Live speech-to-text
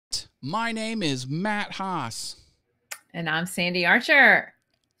My name is Matt Haas. And I'm Sandy Archer.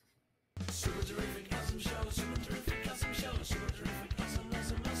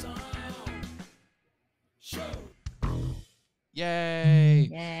 Yay.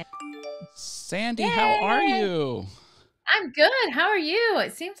 Yay. Sandy, how are Yay. you? I'm good. How are you?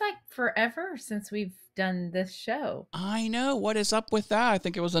 It seems like forever since we've done this show. I know. What is up with that? I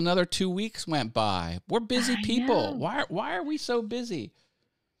think it was another 2 weeks went by. We're busy I people. know. Why are we so busy?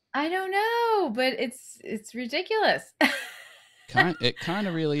 I don't know, but it's ridiculous. It kind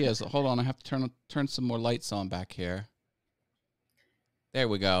of really is. Hold on, I have to turn some more lights on back here. There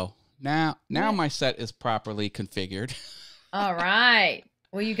we go. Now Yeah. my set is properly configured. All right.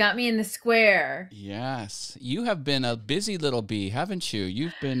 Well, you got me in the square. Yes. You have been a busy little bee, haven't you?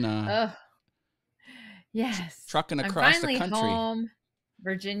 You've been Oh, yes. trucking I'm across the finally country. home,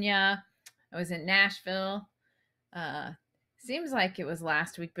 Virginia. I was in Nashville. Uh, Seems like it was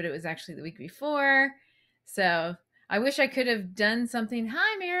last week, but it was actually the week before. So I wish I could have done something.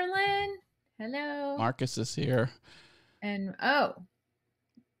 Hi, Marilyn. Hello. Marcus is here. And I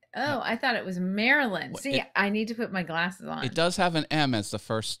thought it was Marilyn. See, It, I need to put my glasses on. it does have an M as the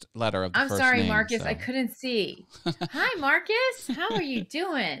first letter of the I'm first sorry, name. Marcus. So. I couldn't see. Hi, Marcus. How are you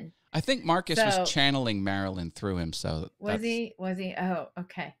doing? I think Marcus was channeling Marilyn through him. So was he? Oh,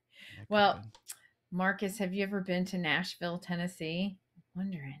 okay. Well, Marcus, have you ever been to Nashville, Tennessee? I'm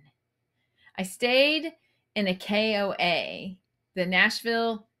wondering. I stayed in a KOA, the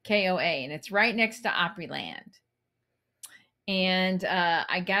Nashville KOA, and it's right next to Opryland. And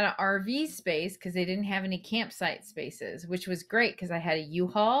I got an RV space because they didn't have any campsite spaces, which was great because I had a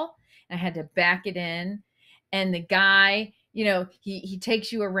U-Haul and I had to back it in. And the guy, he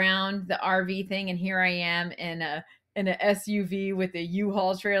takes you around the RV thing, and here I am in a SUV with a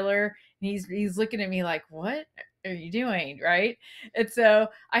U-Haul trailer. And he's looking at me like, "What are you doing?" Right? And so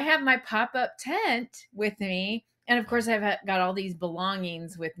I have my pop-up tent with me, and of course I've got all these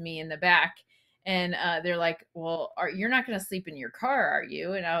belongings with me in the back. And they're like, "Well, you're not going to sleep in your car, are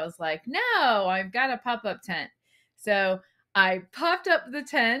you?" And I was like, "No, I've got a pop-up tent." So I popped up the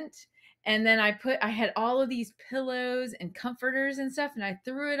tent, and then I had all of these pillows and comforters and stuff, and I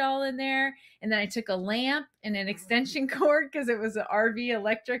threw it all in there. And then I took a lamp and an extension cord because it was an RV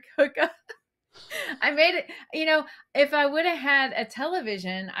electric hookup. I made it, if I would have had a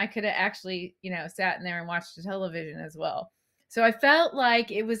television, I could have actually, sat in there and watched the television as well. So I felt like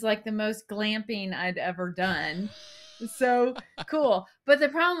it was like the most glamping I'd ever done. So cool. But the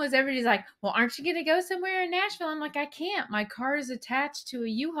problem was everybody's like, "Well, aren't you going to go somewhere in Nashville?" I'm like, "I can't. My car is attached to a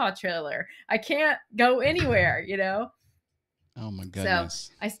U-Haul trailer. I can't go anywhere, Oh my So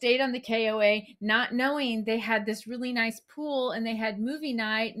goodness. I stayed on the KOA, not knowing they had this really nice pool and they had movie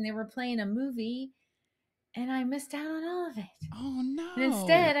night and they were playing a movie, and I missed out on all of it. Oh no. And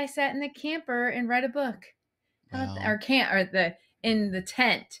instead, I sat in the camper and read a book. In the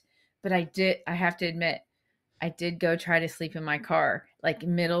tent. But I have to admit, I did go try to sleep in my car, like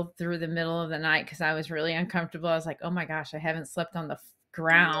through the middle of the night, because I was really uncomfortable. I was like, "Oh my gosh, I haven't slept on the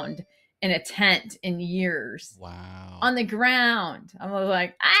ground in a tent in years." Wow. On the ground. I was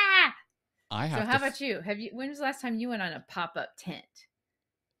like, "Ah!" So how about you? When was the last time you went on a pop-up tent?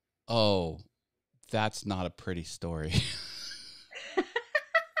 Oh, that's not a pretty story.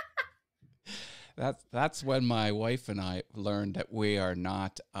 That's when my wife and I learned that we are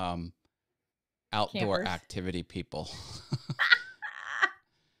not outdoor Campers. activity people.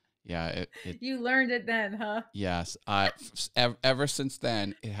 Yeah, you learned it then, huh? Yes, ever since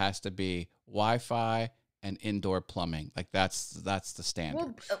then it has to be Wi-Fi and indoor plumbing. Like that's the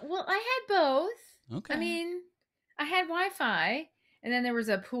standard. Well, I had both. Okay. I mean, I had Wi-Fi, and then there was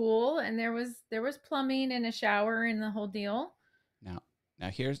a pool, and there was plumbing and a shower and the whole deal. Now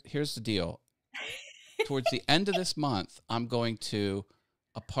here's the deal. Towards the end of this month, I'm going to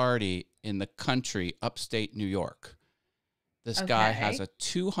a party in the country, upstate New York. This guy has a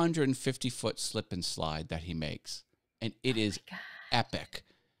 250-foot slip and slide that he makes, and it is epic.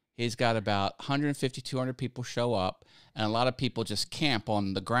 He's got about 150, 200 people show up, and a lot of people just camp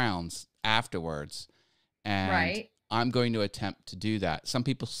on the grounds afterwards. And I'm going to attempt to do that. Some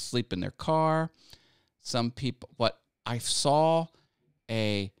people sleep in their car. But I saw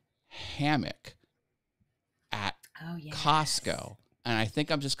a hammock at Costco, and I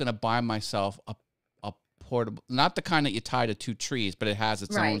think I'm just going to buy myself a portable, not the kind that you tie to two trees, but it has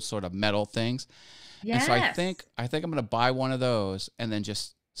its own sort of metal things. Yes. And so I think I'm going to buy one of those and then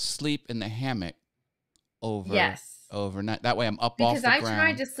just sleep in the hammock overnight. That way I'm up off the ground. Because I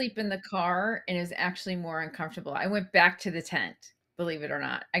tried to sleep in the car and it was actually more uncomfortable. I went back to the tent, believe it or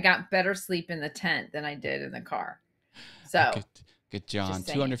not. I got better sleep in the tent than I did in the car. So Good John. Just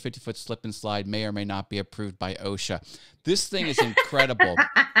saying. 250-foot slip and slide may or may not be approved by OSHA. This thing is incredible.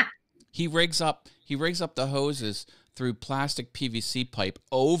 He rigs up the hoses through plastic PVC pipe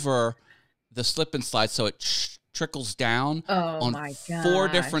over the slip and slide so it trickles down on my 4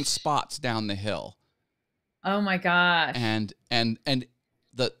 different gosh. spots down the hill. Oh my gosh. And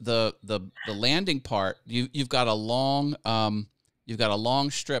the landing part, you've got a long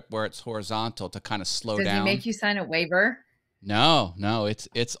strip where it's horizontal to kind of slow down. Does he make you sign a waiver? No,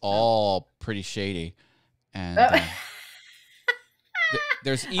 it's all pretty shady. And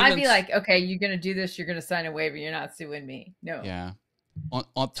there's even I'd be like, okay, you're gonna do this, you're gonna sign a waiver, you're not suing me. No. Yeah.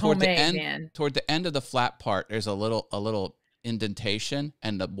 Toward the end of the flat part, there's a little indentation,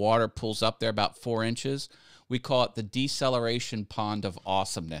 and the water pulls up there about 4 inches. We call it the deceleration pond of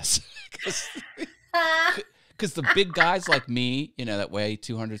awesomeness. Because the big guys like me, that weigh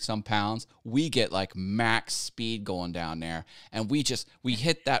 200 some pounds, we get like max speed going down there, and we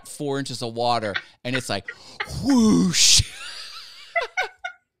hit that 4 inches of water, and it's like whoosh.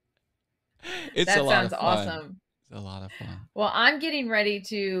 That sounds awesome. It's a lot of fun. Well, I'm getting ready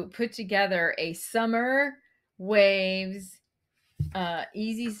to put together a summer waves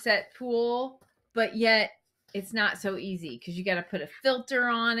easy set pool, but yet it's not so easy because you got to put a filter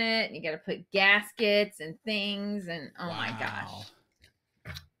on it, and you got to put gaskets and things, and my gosh.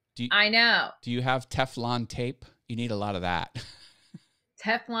 I know. Do you have Teflon tape? You need a lot of that.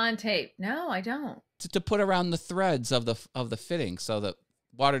 Teflon tape? No, I don't. To put around the threads of the fitting so that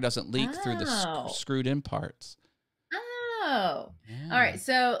water doesn't leak through the screwed in parts. Oh. Yeah. All right.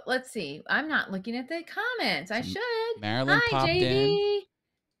 So let's see. I'm not looking at the comments. I should. Marilyn popped in.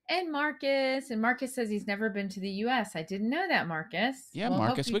 And Marcus says he's never been to the U.S. I didn't know that, Marcus. Yeah, well,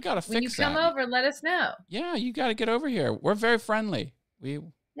 Marcus, we got to fix that. When you come over, let us know. Yeah, you got to get over here. We're very friendly.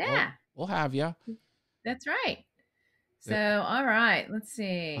 We'll have you. That's right. So, all right, let's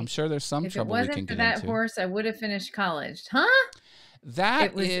see. I'm sure there's some trouble we can get into. If it wasn't for that horse, I would have finished college. Huh?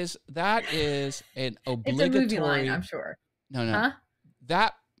 That is an obligatory. It's a movie line, I'm sure. No. Huh?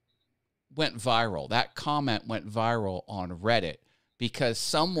 That went viral. That comment went viral on Reddit because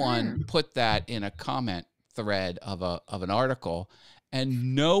someone put that in a comment thread of an article,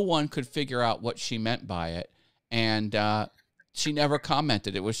 and no one could figure out what she meant by it. And she never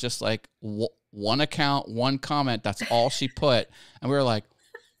commented. It was just like one account, one comment. That's all she put. And we were like,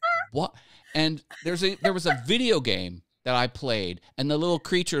 what? And there was a video game that I played, and the little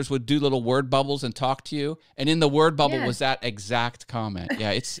creatures would do little word bubbles and talk to you. And in the word bubble was that exact comment.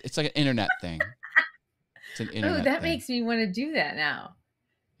 Yeah, it's like an internet thing. It's an internet that thing. Makes me want to do that now.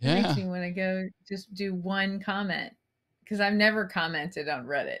 Yeah. It makes me want to go just do one comment because I've never commented on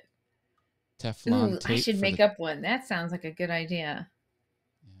Reddit. Teflon tape. I should make up one. That sounds like a good idea.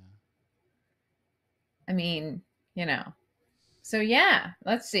 Yeah. I mean, So, yeah,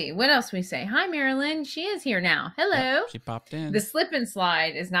 let's see. What else we say? Hi, Marilyn. She is here now. Hello. Yep, she popped in. The slip and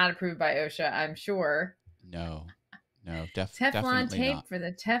slide is not approved by OSHA, I'm sure. No, Teflon definitely tape not. for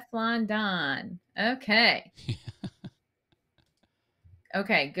the Teflon Don. Okay.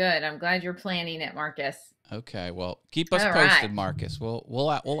 Okay, good. I'm glad you're planning it, Marcus. Okay, well, keep us posted, Marcus.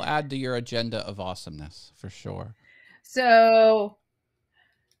 We'll add to your agenda of awesomeness for sure. So,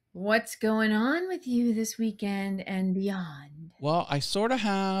 what's going on with you this weekend and beyond? Well, I sort of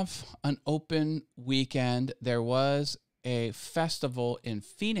have an open weekend. There was a festival in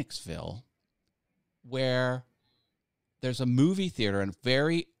Phoenixville where there's a movie theater, a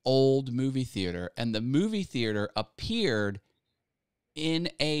very old movie theater, and the movie theater appeared in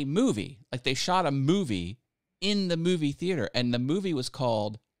a movie. Like they shot a movie in the movie theater, and the movie was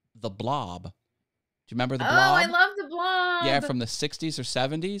called The Blob. Do you remember The Blob? Oh, I love The Blob. Yeah, from the 60s or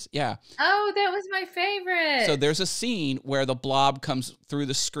 70s. Yeah. Oh, that was my favorite. So there's a scene where the blob comes through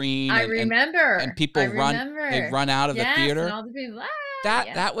the screen. I remember. And people run. They run out of the theater. And all the people,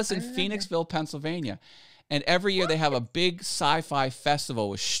 that was in Phoenixville, Pennsylvania. And every year they have a big sci-fi festival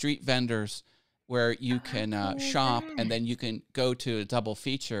with street vendors where you can shop, and then you can go to a double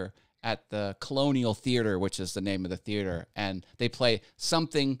feature at the Colonial Theater, which is the name of the theater. And they play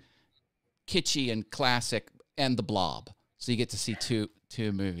something kitschy and classic and The Blob. So you get to see two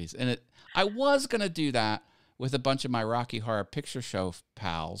movies. And I was going to do that with a bunch of my Rocky Horror Picture Show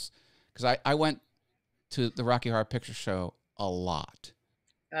pals, because I went to the Rocky Horror Picture Show a lot.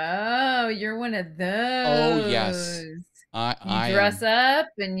 Oh, you're one of those. Oh, yes. You dress up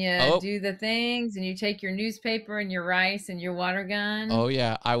and you do the things, and you take your newspaper and your rice and your water gun. Oh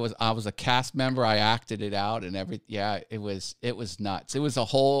yeah, I was a cast member. I acted it out and everything. Yeah, it was nuts. It was a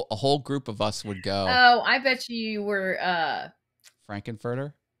whole group of us would go. Oh, I bet you were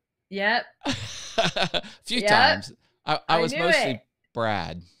Frankenfurter. Yep. A few times. I I was knew it. mostly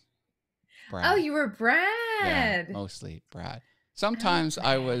Brad. Oh, Brad. you were Yeah, Brad. mostly Brad. Oh, Sometimes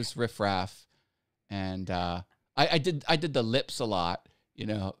I Brad. was Riff Raff, and I did the lips a lot. You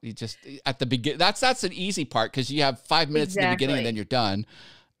know, you just at the begin. That's an easy part because you have 5 minutes in the beginning and then Exactly. you're done.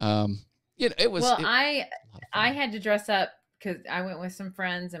 Um, it was Well, it I was a lot of I fun. had to dress up because I went with some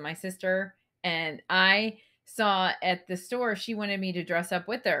friends and my sister, and I saw at the store she wanted me to dress up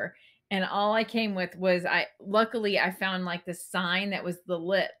with her, and all I came with was I. Luckily, I found like this sign that was the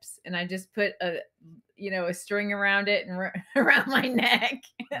lips, and I just put a string around it and around my neck,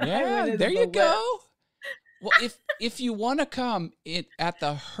 and I Yeah, went as there the you lips. go. Well, if you want to come at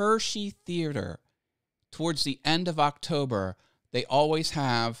the Hershey Theater towards the end of October, they always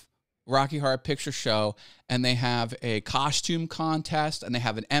have Rocky Horror Picture Show, and they have a costume contest, and they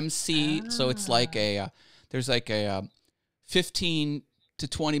have an MC. So it's like Ah, there's like a 15 to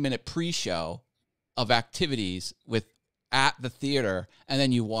 20-minute pre-show of activities with at the theater, and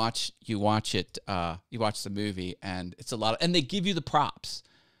then you watch the movie, and it's a lot and they give you the props.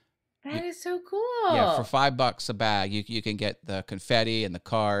 You, that is so yeah, for cool. $5 a bag, you can get the confetti and the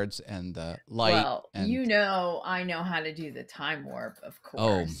cards and the light Well, and I know how to do the time warp, of oh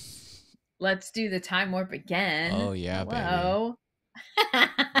course. Let's do the time warp oh again. yeah, baby. Hello.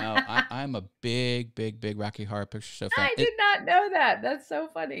 No, I'm a big, big, big Rocky Horror Picture Show fan. I did not know that. That's so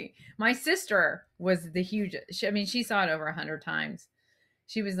funny. My sister was the huge. I mean, she saw it over 100 times.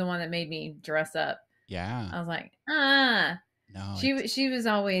 She was the one that made me dress up. Yeah, I was like, ah. no, She was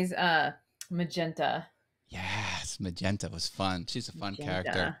always magenta. yes, Magenta was fun. She's a fun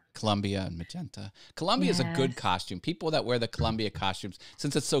character. Magenta. Columbia and Magenta. Columbia is a good Yes. costume. People that wear the Columbia costumes,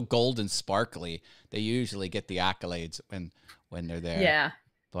 since it's so gold and sparkly, they usually get the accolades when they're there. Yeah.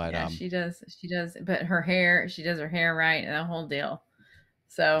 But Yeah, she does. She does. But her hair, she does her hair right and the whole deal.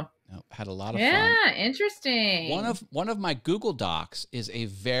 So, no, had a lot of fun. yeah, One interesting. of one of my Google Docs is a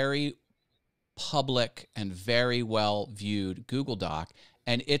very public and very well viewed Google Doc,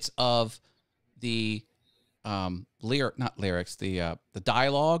 and it's of the not lyrics, the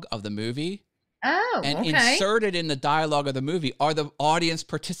dialogue of the movie, Oh, and okay. inserted in the dialogue of the movie are the audience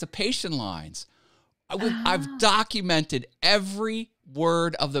participation lines. I've Oh, documented every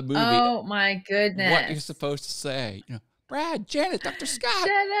word of the movie, oh my what you're goodness. supposed to say. Brad, Janet, Dr. Scott, Shut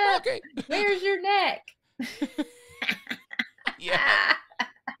up. Rocky. Where's your neck? Yeah,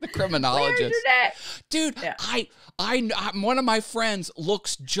 the Where's your criminologist. neck? Dude, Yeah. one of my friends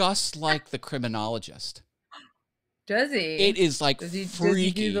looks just like the criminologist. Does It he? is like Does he do the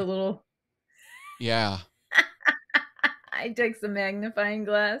freaky. little Yeah. I takes the magnifying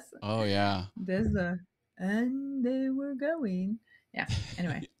glass? Oh yeah. Does the and they were going. Yeah.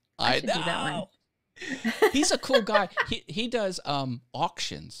 Anyway, I I should do that one. know. He's a cool guy. He does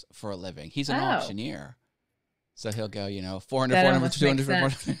auctions for a living. He's an Oh, auctioneer. So he'll go, 400, that 400, almost makes 200,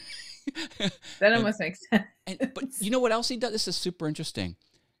 sense. 400. That and almost makes sense. but you know what else he does? This is super interesting.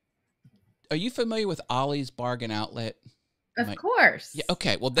 Are you familiar with Ollie's Bargain Outlet? You Of might. Yeah. course.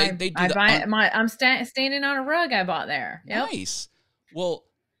 Okay. Well, they do I the buy I'm standing on a rug I bought there. Yep. nice. Well,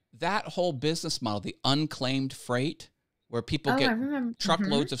 that whole business model, the unclaimed freight, where people Oh, I get remember. Mhm.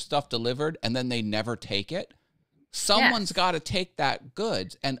 truckloads of stuff delivered and then they never take it. Someone's Yes. got to take that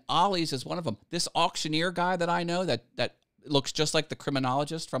goods, and Ollie's is one of them. This auctioneer guy that I know that looks just like the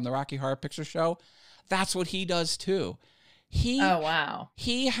criminologist from the Rocky Horror Picture Show, that's what he does too. He Oh, wow.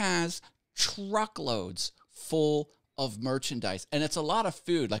 he has truckloads full of merchandise, and it's a lot of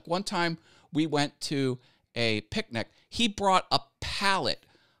food. Like one time we went to a picnic, he brought a pallet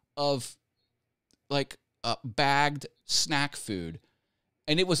of like bagged snack food,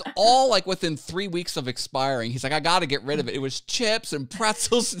 and it was all like within 3 weeks of expiring. He's like, I got to get rid of it. It was chips and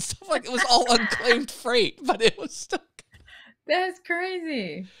pretzels and stuff like it was all unclaimed freight, but it was still. That's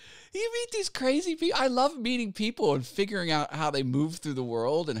crazy. You meet these crazy people. I love meeting people and figuring out how they move through the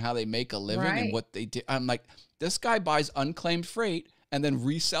world and how they make a living and Right. what they do. I'm like, this guy buys unclaimed freight and then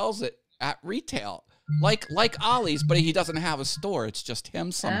resells it at retail. Like Ollie's, but he doesn't have a store. It's just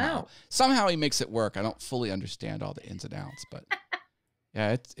him somehow. Oh. Somehow he makes it work. I don't fully understand all the ins and outs, but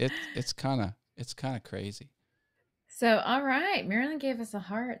yeah, it's kind of crazy. So, all right. Marilyn gave us a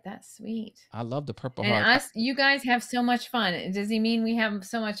heart. That's sweet. I love the Purple And Heart. you guys have so much fun. Does he mean we have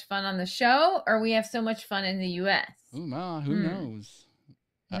so much fun on the show or we have so much fun in the US? Who Hmm. knows?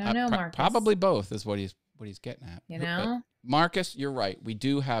 I don't know, Marcus. Probably both is what he's getting at. You But know? Marcus, you're right. We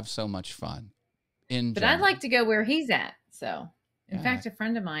do have so much fun in But I'd general. like to go where he's at. So, in Yeah, fact, a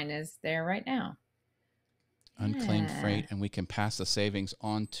friend of mine is there right now. unclaimed Yeah. freight, and we can pass the savings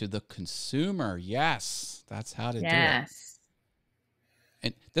on to the consumer. Yes, that's how to do it. Yes.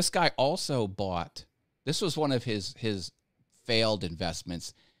 And this guy also bought This was one of his failed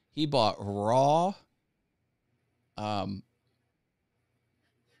investments. He bought raw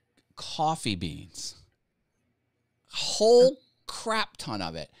coffee beans, whole crap ton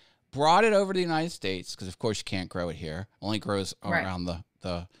of it. Brought it over to the United States because, of course, you can't grow it here. Only grows around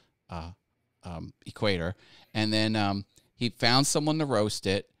the equator. And then he found someone to roast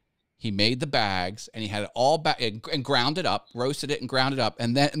it. He made the bags, and he had it all back and ground it up, roasted it and ground it up,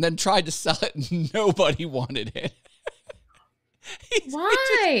 and then tried to sell it, and nobody wanted it.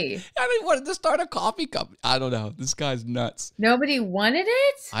 Why? He wanted to start a coffee company. I don't know. This guy's nuts. Nobody wanted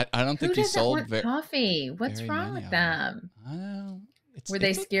it? I don't think he sold coffee. What's wrong with them? I know. Were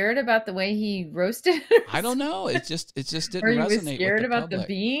they scared about the way he roasted? I don't know. It just didn't or he resonate. Was scared with the about public. the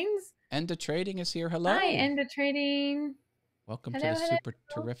beans? End of Trading is here. Hello. Hi, End of Trading. Welcome to the super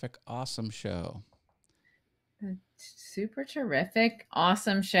terrific, awesome show. Super terrific,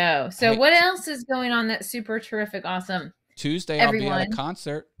 awesome show. So what else is going on that's super terrific, awesome? Tuesday, everyone. I'll be at a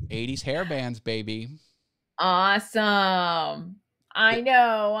concert. 80s hair bands, baby. Awesome. I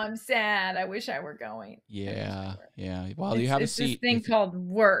know. I'm sad. I wish I were going. Yeah. Well, you have a seat. This thing called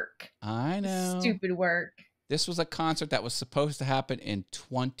work. I know. Stupid work. This was a concert that was supposed to happen in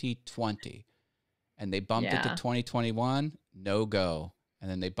 2020. And they bumped it to 2021. No go.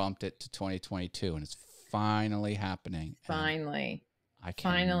 And then they bumped it to 2022. And it's finally happening. Finally.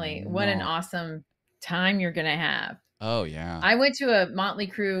 Finally. What an awesome time you're going to have. Oh, yeah. I went to a Motley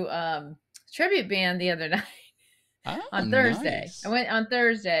Crue tribute band the other night. On Thursday. Nice. I went on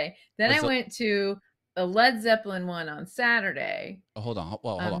Thursday. Then I went to the Led Zeppelin one on Saturday. Oh, hold on.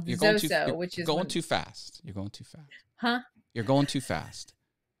 Well, hold on. You're going too fast. You're going too fast. Huh? You're going too fast.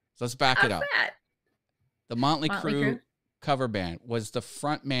 So let's back it up. Fat. The Motley Crue cover band, was the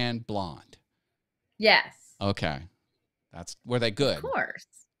front man blonde? Yes. Okay. Were they good? Of course.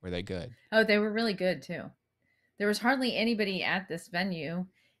 Were they good? Oh, they were really good too. There was hardly anybody at this venue,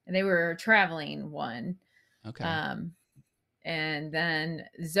 and they were traveling one. Okay. And then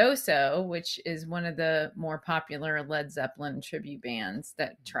Zoso, which is one of the more popular Led Zeppelin tribute bands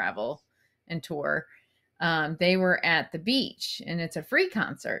that travel and tour, they were at the beach, and it's a free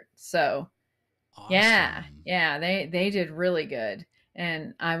concert. So, awesome. Yeah, they did really good,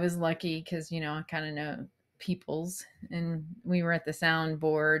 and I was lucky because I kind of know peoples, and we were at the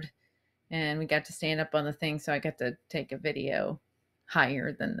soundboard, and we got to stand up on the thing, so I got to take a video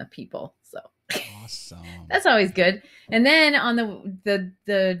higher than the people. So. Awesome. That's always good. And then on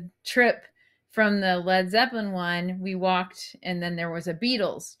the trip from the Led Zeppelin one, we walked, and then there was a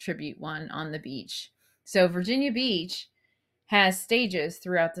Beatles tribute one on the beach. So Virginia Beach has stages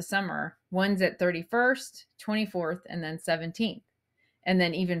throughout the summer. One's at 31st, 24th, and then 17th. And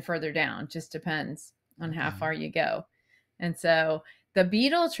then even further down, just depends on how far you go. And so the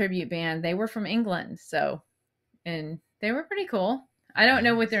Beatles tribute band, they were from England. So, and they were pretty cool. I don't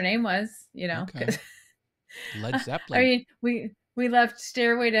know what their name was, Okay. Led Zeppelin. I mean, we left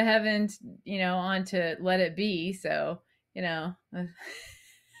Stairway to Heaven, on to Let It Be. So, Stairway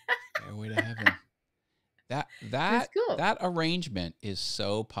to Heaven. That cool. That arrangement is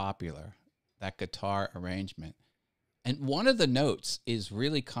so popular. That guitar arrangement. And one of the notes is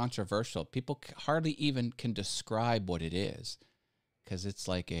really controversial. People hardly even can describe what it is. Because it's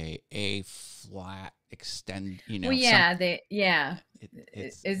like a flat extend, Well, yeah,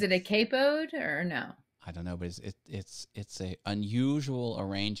 is it a capoed or no? I don't know, but it's a unusual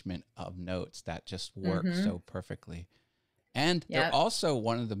arrangement of notes that just work so perfectly, and they're also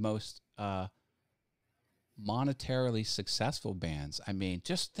one of the most monetarily successful bands. I mean,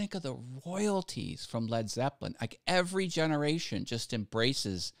 just think of the royalties from Led Zeppelin. Like every generation just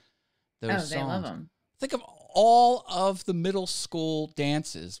embraces those songs. They love them. Think of all of the middle school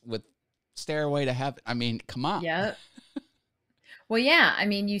dances with Stairway to Heaven. I mean, come on. Yeah. Well, yeah. I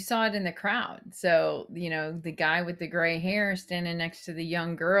mean, you saw it in the crowd. So, the guy with the gray hair standing next to the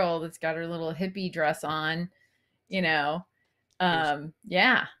young girl that's got her little hippie dress on, yeah. I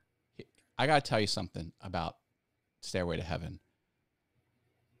got to tell you something about Stairway to Heaven.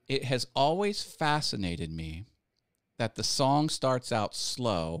 It has always fascinated me that the song starts out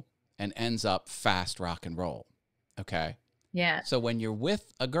slow and ends up fast rock and roll. Okay? Yeah. So when you're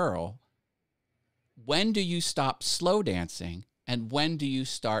with a girl, when do you stop slow dancing and when do you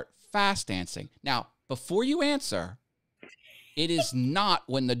start fast dancing? Now, before you answer, it is not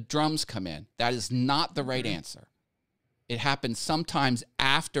when the drums come in. That is not the right answer. It happens sometimes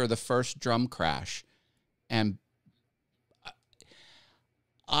after the first drum crash. And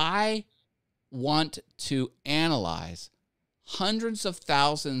I want to analyze hundreds of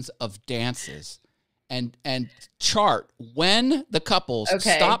thousands of dances and chart when the couples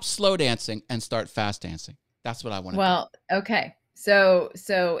Okay. stop slow dancing and start fast dancing. That's what I want to do. Well, okay. So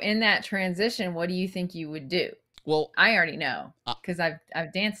in that transition, what do you think you would do? Well, I already know because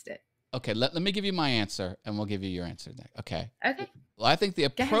I've danced it. Okay, let me give you my answer, and we'll give you your answer next. Okay. Okay. Well, I think the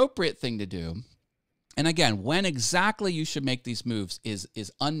appropriate thing to do, and again, when exactly you should make these moves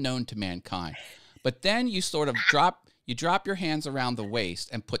is unknown to mankind. But then you sort of drop your hands around the waist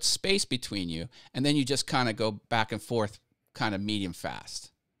and put space between you, and then you just kind of go back and forth, kind of medium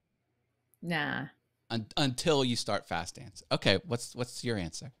fast. Nah. Until you start fast dance. Okay, what's your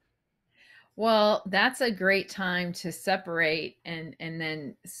answer? Well, that's a great time to separate and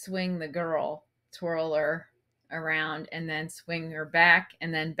then swing the girl, twirl her around, and then swing her back,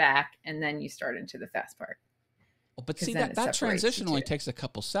 and then you start into the fast part. Well, but see, that transition only takes a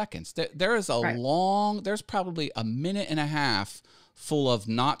couple seconds. There is there's probably a minute and a half full of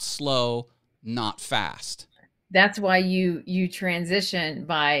not slow, not fast. That's why you transition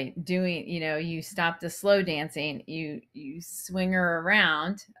by doing, you stop the slow dancing, you swing her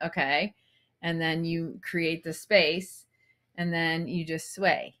around, okay, and then you create the space, and then you just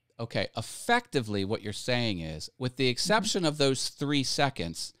sway. Okay, effectively what you're saying is, with the exception of those 3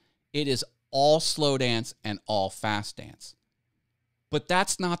 seconds, it is all slow dance and all fast dance. But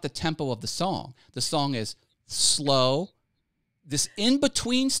that's not the tempo of the song. The song is slow, this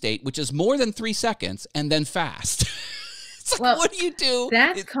in-between state, which is more than 3 seconds, and then fast. It's like, what do you do?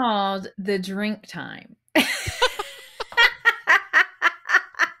 That's called the drink time.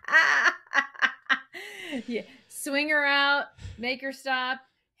 Yeah. Swing her out, make her stop,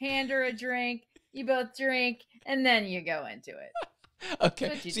 hand her a drink, you both drink, and then you go into it.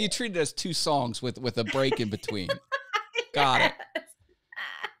 Okay, so you treat it as 2 songs with a break in between. Got it.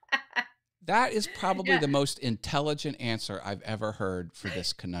 That is probably the most intelligent answer I've ever heard for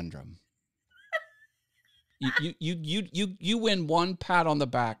this conundrum. You win 1 pat on the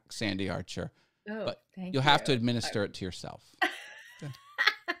back, Sandy Archer, but you'll have to administer it to yourself.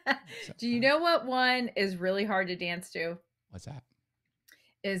 Do you know what one is really hard to dance to? What's that?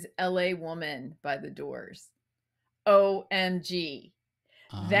 Is LA Woman by The Doors. OMG.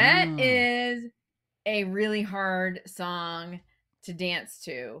 That is a really hard song to dance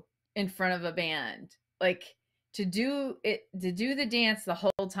to in front of a band. Like, to do the dance the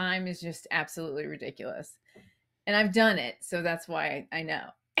whole time is just absolutely ridiculous. And I've done it, so that's why I know.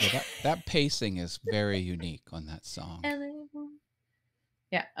 Yeah, that pacing is very unique on that song. LA Woman.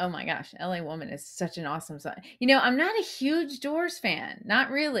 Yeah. Oh my gosh. LA Woman is such an awesome song. I'm not a huge Doors fan. Not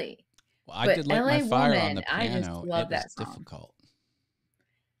really. Well, I did Light My Fire on the piano. I just love that song. Difficult.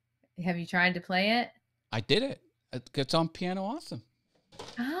 Have you tried to play it? I did it. It's on Piano Awesome.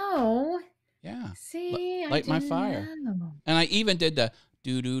 Oh. Yeah. See, Light My Fire. And I even did the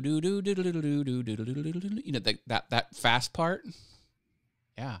do do do do do do do do do do do that fast part.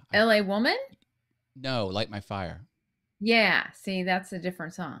 Yeah. LA Woman? No, Light My Fire. Yeah, see, that's a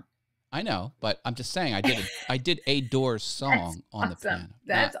different song. I know, but I'm just saying I did a Doors song on the piano.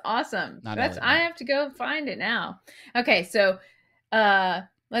 That's awesome. I have to go find it now. Okay, so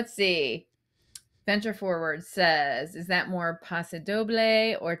let's see. Venture Forward says, is that more Paso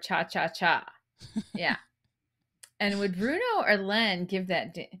Doble or Cha Cha Cha? Yeah. And would Bruno or Len give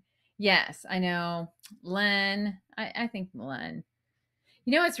that? Yes, I know. Len, I think Len.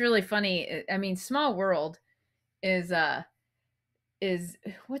 It's really funny. I mean, Small World is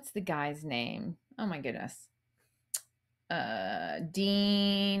what's the guy's name? Oh my goodness.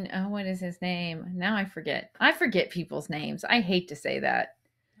 Dean. Oh, what is his name? Now I forget. I forget people's names. I hate to say that.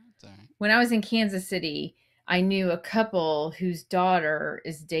 That's all right. When I was in Kansas City, I knew a couple whose daughter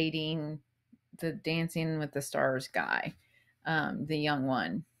is dating the Dancing with the Stars guy, the young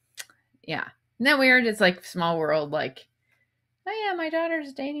one. Yeah. Isn't that weird? It's like Small World, like, oh yeah, my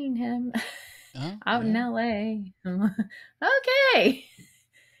daughter's dating him. Out in LA. Okay.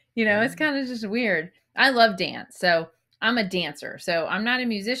 It's kind of just weird. I love dance. So I'm a dancer. So I'm not a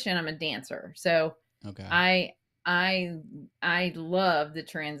musician. I'm a dancer. So I love the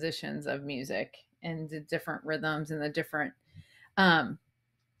transitions of music and the different rhythms and the different,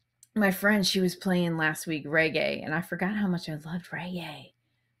 my friend, she was playing last week reggae, and I forgot how much I loved reggae.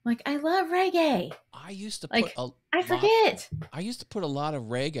 Like, I love reggae. I used to put I forget. I used to put a lot of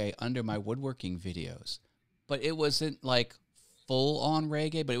reggae under my woodworking videos, but it wasn't like full on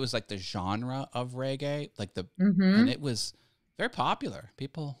reggae, but it was like the genre of reggae, like and it was very popular.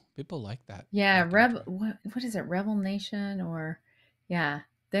 People like that. Yeah, what is it? Rebel Nation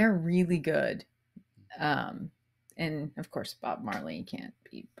they're really good. And of course, Bob Marley, can't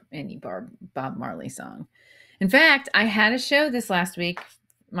beat any Bob Marley song. In fact, I had a show this last week,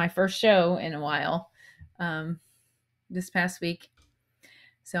 my first show in a while, this past week.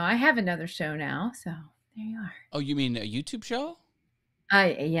 So I have another show now. So there you are. Oh, you mean a YouTube show?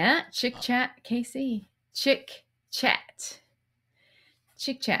 Yeah, Chick Chat KC. Chick Chat.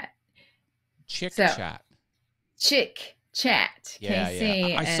 Chick Chat. Chick So, Chat. Chick Chat Yeah, KC.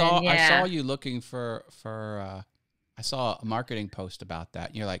 yeah. I saw you looking for I saw a marketing post about that.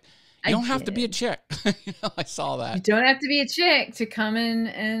 And you're like, you don't have to be a chick. I saw that. You don't have to be a chick to come in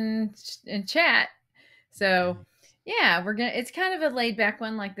and chat. So, yeah, it's kind of a laid back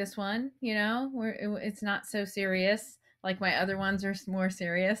one like this one, where it's not so serious like my other ones are more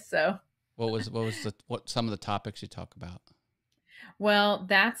serious. So, what some of the topics you talk about? Well,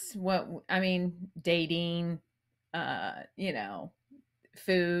 that's what I mean, dating,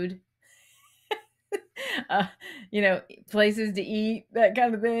 food, places to eat, that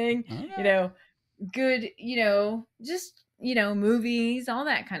kind of thing. Okay. Good, just movies, all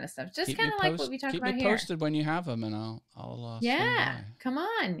that kind of stuff. Just kind of like what we talk about here. Keep me posted when you have them, and I'll swing by. Come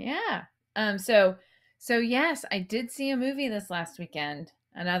on, yeah. So yes, I did see a movie this last weekend.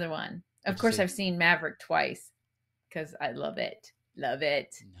 Another one. Of course, I've seen Maverick twice because I love it. Love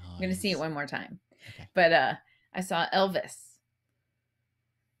it. Nice. I'm gonna see it one more time. Okay. But I saw Elvis.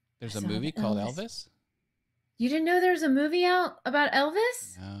 There's a movie called Elvis? You didn't know there's a movie out about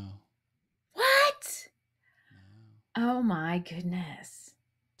Elvis? No. What? No. Oh my goodness.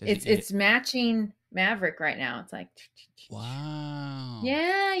 It's matching Maverick right now. It's like, wow.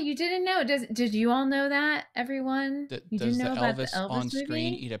 Yeah, you didn't know. Did you all know that, everyone? You didn't know about the Elvis on movie?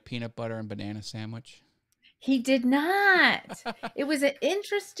 Screen eat a peanut butter and banana sandwich? He did not. It was an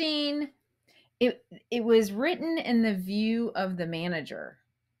interesting. It was written in the view of the manager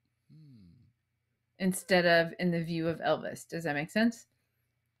instead of in the view of Elvis. Does that make sense?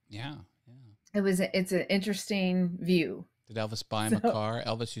 Yeah. It's an interesting view. Did Elvis buy him a car?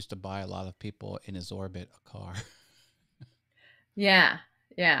 Elvis used to buy a lot of people in his orbit a car. Yeah.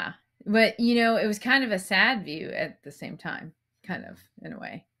 But, it was kind of a sad view at the same time, kind of, in a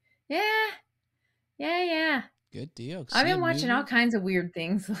way. Yeah. Good deal. I've been watching all kinds of weird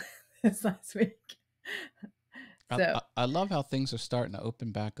things this last week. I love how things are starting to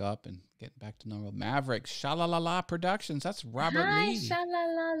open back up and getting back to normal. Maverick, Sha-La-La-La Productions. That's Robert Lee.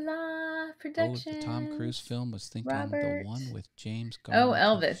 Sha-La-La-La Productions. Oh, the Tom Cruise film was thinking the one with James Garner. Oh,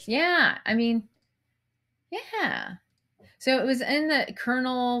 Elvis. Yeah. I mean, yeah. So it was in the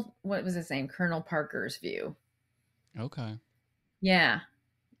what was his name? Colonel Parker's view. Okay. Yeah.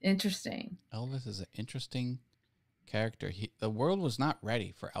 Interesting. Elvis is an interesting character. The world was not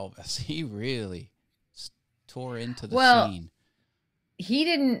ready for Elvis. He really tore into the scene. He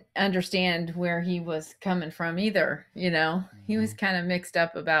didn't understand where he was coming from either. He was kind of mixed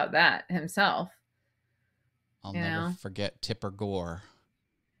up about that himself. I'll never forget Tipper Gore.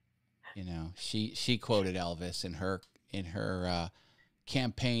 She quoted Elvis in her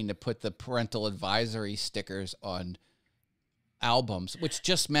campaign to put the parental advisory stickers on albums, which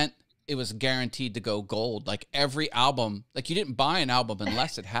just meant it was guaranteed to go gold. Like every album, like you didn't buy an album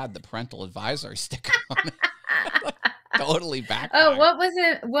unless it had the parental advisory sticker on it. Like, totally backfired. Oh, what was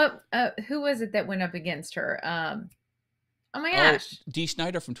it? Who was it that went up against her? Oh my gosh. Dee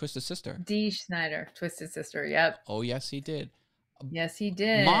Snider from Twisted Sister. Dee Snider, Twisted Sister. Yep. Oh, yes, he did. Yes, he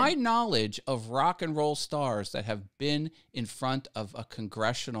did. My knowledge of rock and roll stars that have been in front of a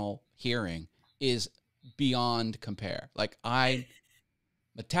congressional hearing is beyond compare. Like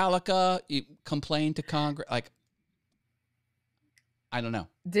Metallica complained to Congress. Like, I don't know.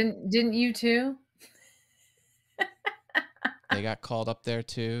 Didn't you too? They got called up there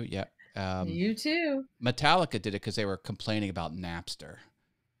too. Yeah. You too. Metallica did it because they were complaining about Napster.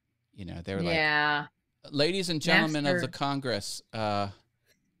 They were like, ladies and gentlemen of the Congress,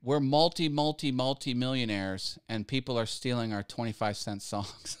 we're multi-millionaires and people are stealing our 25-cent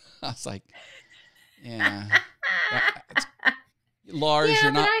songs. I was like, yeah. Lars,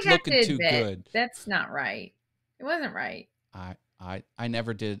 you're not looking too good. That's not right. It wasn't right. I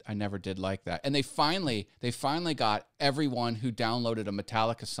never did like that. And they finally got everyone who downloaded a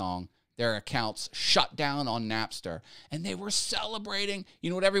Metallica song, their accounts shut down on Napster. And they were celebrating. You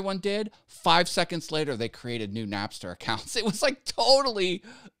know what everyone did? 5 seconds later, they created new Napster accounts. It was like totally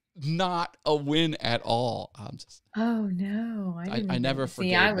not a win at all. Oh no. I never forget.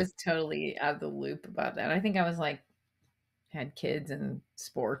 See, I was totally out of the loop about that. I think I was like, had kids in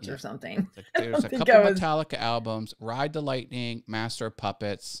sports or something. Like there's a couple Metallica albums, Ride the Lightning, Master of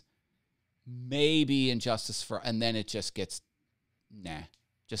Puppets, maybe Injustice for, and then it just gets,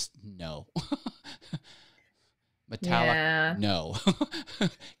 just no. Metallica, no.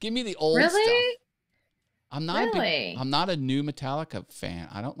 Give me the old stuff. Really? I'm not a new Metallica fan.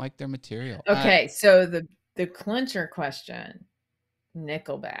 I don't like their material. Okay, so the clincher question,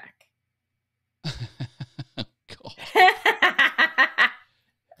 Nickelback. God.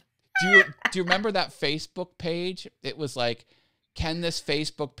 Do you remember that Facebook page? It was like, can this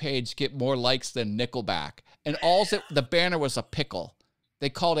Facebook page get more likes than Nickelback? And the banner was a pickle. They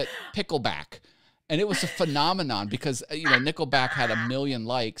called it Pickleback. And it was a phenomenon because, Nickelback had 1 million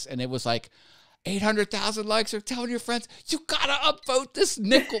likes, and it was like 800,000 likes. Or telling your friends, you gotta upvote this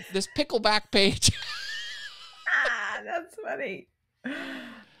Pickleback page. That's funny.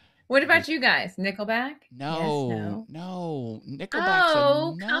 What about you guys? Nickelback? No, no. Nickelback's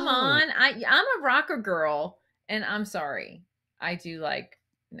no. Come on. I'm a rocker girl, and I'm sorry. I do like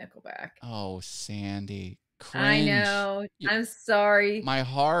Nickelback. Oh, Sandy. Cringe. I know. I'm sorry. My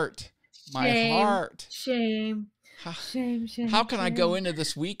heart. Shame. How can I go into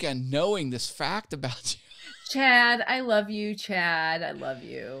this weekend knowing this fact about you? Chad, I love you. Chad, I love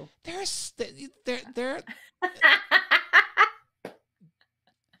you. The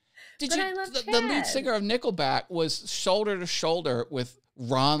lead singer of Nickelback was shoulder to shoulder with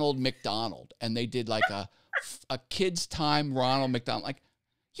Ronald McDonald, and they did like a kids' time Ronald McDonald. Like,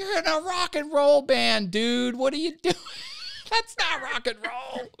 you're in a rock and roll band, dude. What are you doing? That's not rock and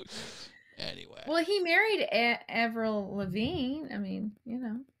roll. Anyway. Well, he married Avril Lavigne. I mean,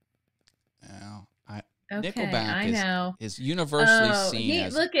 Well, Okay, Nickelback is universally seen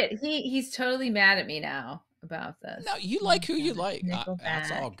as... He's totally mad at me now about this. No, you like who you like.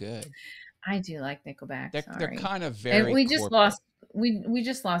 That's all good. I do like Nickelback. They're kind of very. And we just lost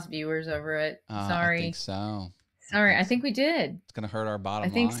viewers over it. Sorry. I think so. Sorry, I think we did. It's gonna hurt our bottom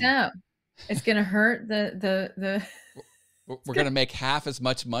line. I think so. It's gonna hurt the. We're gonna make half as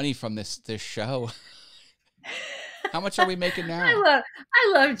much money from this show. How much are we making now?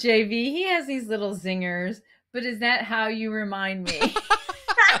 I love JV. He has these little zingers. But is that how you remind me?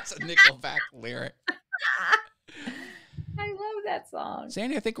 That's a Nickelback lyric. I love that song.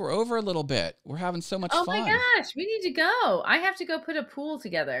 Sandy, I think we're over a little bit. We're having so much fun. Oh my gosh, we need to go. I have to go put a pool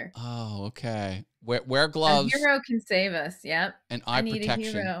together. Oh, okay. Wear gloves. A hero can save us. Yep. And eye protection. I need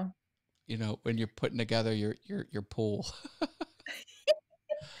a hero. When you're putting together your pool.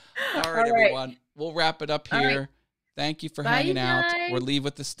 All right, everyone. We'll wrap it up here. Right. Thank you for hanging out. We'll leave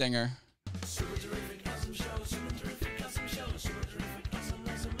with the stinger.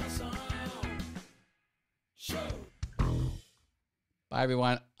 Bye,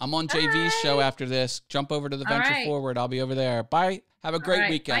 everyone. I'm on JV's show after this. Jump over to the Venture Forward. I'll be over there. Bye. Have a great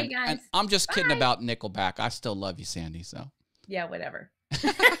weekend. Bye, guys. And I'm just kidding about Nickelback. I still love you, Sandy. So yeah, whatever.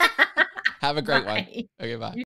 Have a great one. Okay, bye.